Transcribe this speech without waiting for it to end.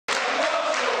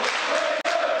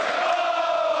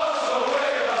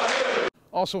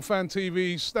Arsenal Fan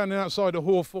TV, standing outside the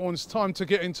Hawthorns. Time to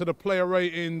get into the player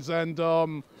ratings, and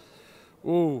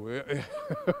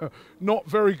not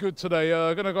very good today.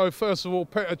 Going to go first of all,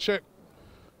 Petr Cech.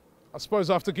 I suppose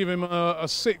I have to give him a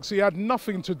 6. He had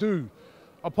nothing to do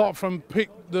apart from pick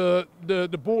the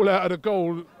ball out of the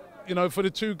goal, you know, for the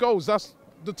 2 goals. That's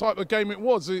the type of game it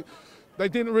was. They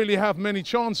didn't really have many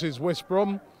chances, West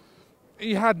Brom.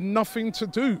 He had nothing to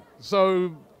do.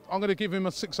 So I'm going to give him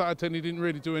a 6 out of 10. He didn't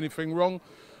really do anything wrong.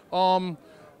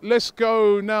 Let's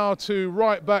go now to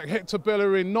right back, Hector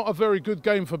Bellerin. Not a very good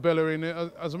game for Bellerin.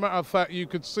 As a matter of fact, you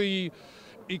could see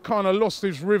he kind of lost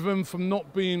his rhythm from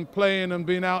not being playing and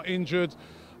being out injured.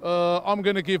 I'm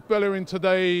going to give Bellerin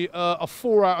today a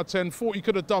 4 out of 10. Thought he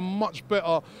could have done much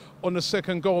better on the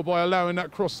second goal by allowing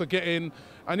that cross to get in.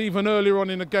 And even earlier on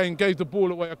in the game, gave the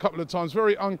ball away a couple of times.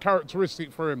 Very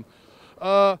uncharacteristic for him.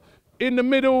 In the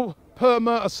middle, Per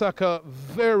Mertesacker,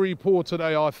 very poor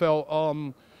today, I felt.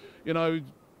 You know,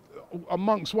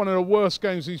 amongst one of the worst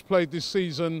games he's played this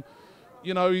season.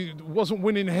 You know, he wasn't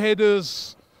winning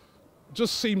headers,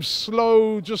 just seemed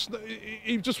slow,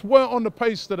 he just weren't on the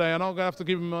pace today, and I'm going to have to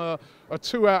give him a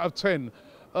 2 out of 10.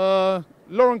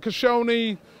 Laurent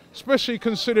Koscielny, especially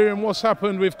considering what's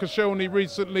happened with Koscielny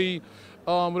recently,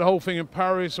 with the whole thing in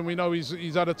Paris, and we know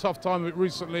he's had a tough time with it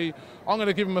recently. I'm going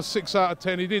to give him a 6 out of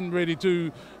 10. He didn't really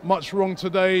do much wrong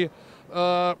today.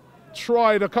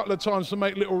 Tried a couple of times to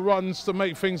make little runs to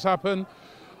make things happen.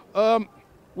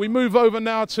 We move over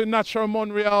now to Nacho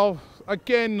Monreal.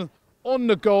 Again, on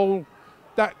the goal,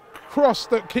 that cross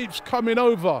that keeps coming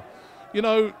over, you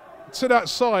know, to that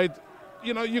side.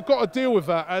 You know, you've got to deal with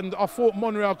that, and I thought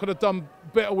Monreal could have done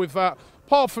better with that.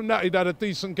 Apart from that, he'd had a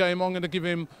decent game. I'm going to give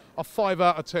him a 5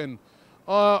 out of 10.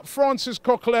 Francis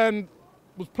Coquelin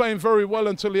was playing very well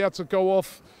until he had to go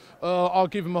off. I'll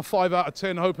give him a 5 out of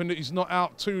 10, hoping that he's not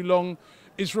out too long.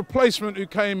 His replacement who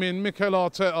came in, Mikel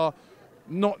Arteta,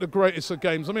 not the greatest of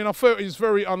games. I mean, I felt he's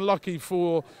very unlucky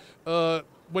for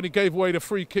when he gave away the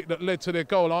free kick that led to their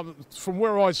goal. From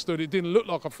where I stood, it didn't look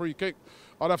like a free kick.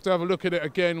 I'd have to have a look at it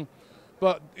again.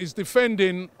 But his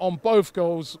defending on both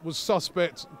goals was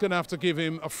suspect. Going to have to give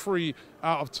him a 3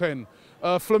 out of 10.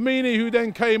 Flamini, who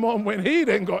then came on when he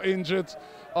then got injured,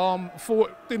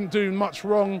 thought didn't do much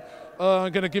wrong.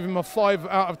 I'm going to give him a 5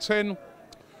 out of 10.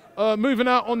 Moving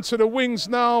out onto the wings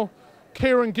now.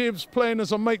 Kieran Gibbs playing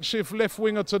as a makeshift left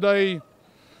winger today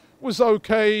was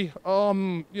okay.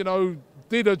 You know,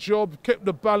 did a job, kept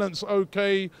the balance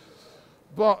okay,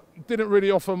 but didn't really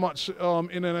offer much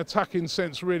in an attacking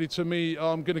sense, really, to me.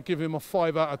 I'm going to give him a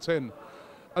 5 out of 10.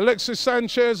 Alexis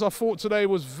Sanchez, I thought today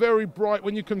was very bright.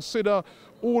 When you consider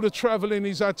all the travelling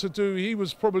he's had to do, he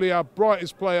was probably our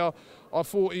brightest player. I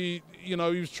thought he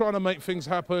was trying to make things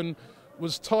happen,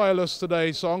 was tireless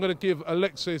today, so I'm going to give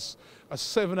Alexis a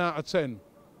 7 out of 10.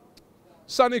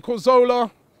 Santi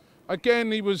Cazorla,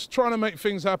 again, he was trying to make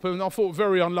things happen. I thought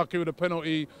very unlucky with the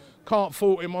penalty. Can't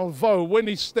fault him, although when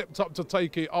he stepped up to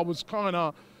take it, I was kind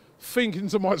of thinking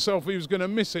to myself he was going to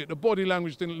miss it. The body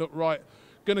language didn't look right.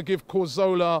 Going to give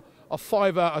Cazorla a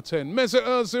 5 out of 10. Mesut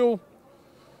Ozil,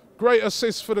 great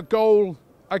assist for the goal.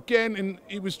 Again,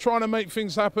 he was trying to make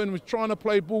things happen, was trying to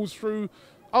play balls through.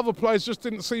 Other players just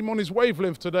didn't seem on his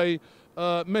wavelength today.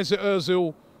 Mesut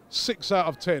Ozil, 6 out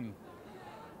of 10.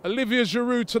 Olivier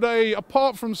Giroud today,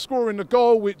 apart from scoring the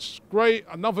goal, which great,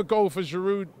 another goal for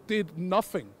Giroud, did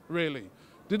nothing really.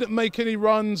 Didn't make any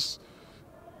runs,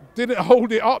 didn't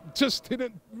hold it up, just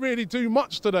didn't really do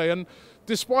much today. And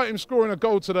despite him scoring a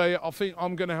goal today, I think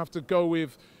I'm going to have to go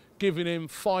with giving him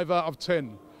 5 out of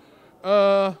 10.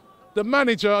 The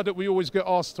manager that we always get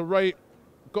asked to rate,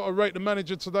 got to rate the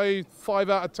manager today 5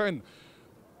 out of 10.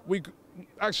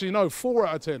 Actually, no, 4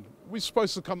 out of 10. We're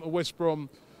supposed to come to West Brom.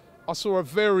 I saw a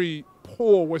very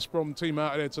poor West Brom team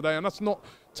out of there today, and that's not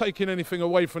taking anything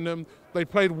away from them. They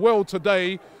played well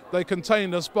today. They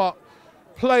contained us, but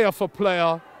player for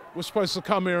player, we're supposed to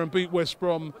come here and beat West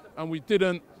Brom, and we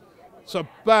didn't. So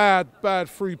bad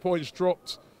 3 points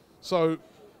dropped. So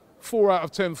 4 out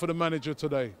of 10 for the manager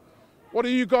today. What do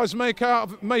you guys make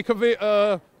of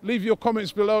it? Leave your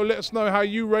comments below. Let us know how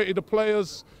you rated the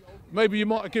players. Maybe you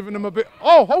might have given them a bit.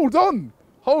 Oh, hold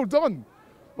on.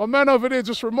 My man over there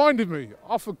just reminded me.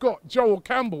 I forgot Joel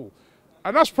Campbell.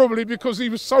 And that's probably because he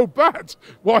was so bad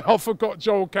why I forgot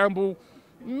Joel Campbell.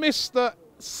 Mr.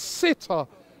 Sitter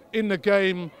in the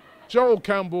game. Joel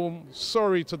Campbell,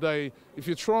 sorry today. If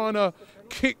you're trying to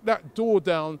kick that door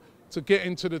down to get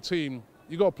into the team,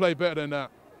 you got to play better than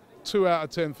that. 2 out of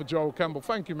 10 for Joel Campbell.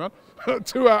 Thank you, man.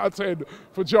 2 out of 10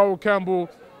 for Joel Campbell.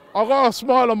 I got a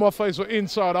smile on my face, but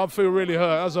inside I feel really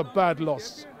hurt. That's a bad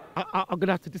loss. I'm going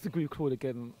to have to disagree with Claude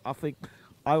again. I think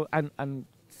and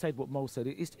said what Mo said.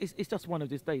 It's just one of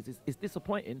these days. It's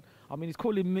disappointing. I mean, he's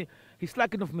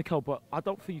slagging off Mikel, but I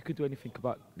don't think you could do anything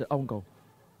about the own goal.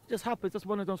 It just happens. That's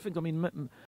one of those things. I mean,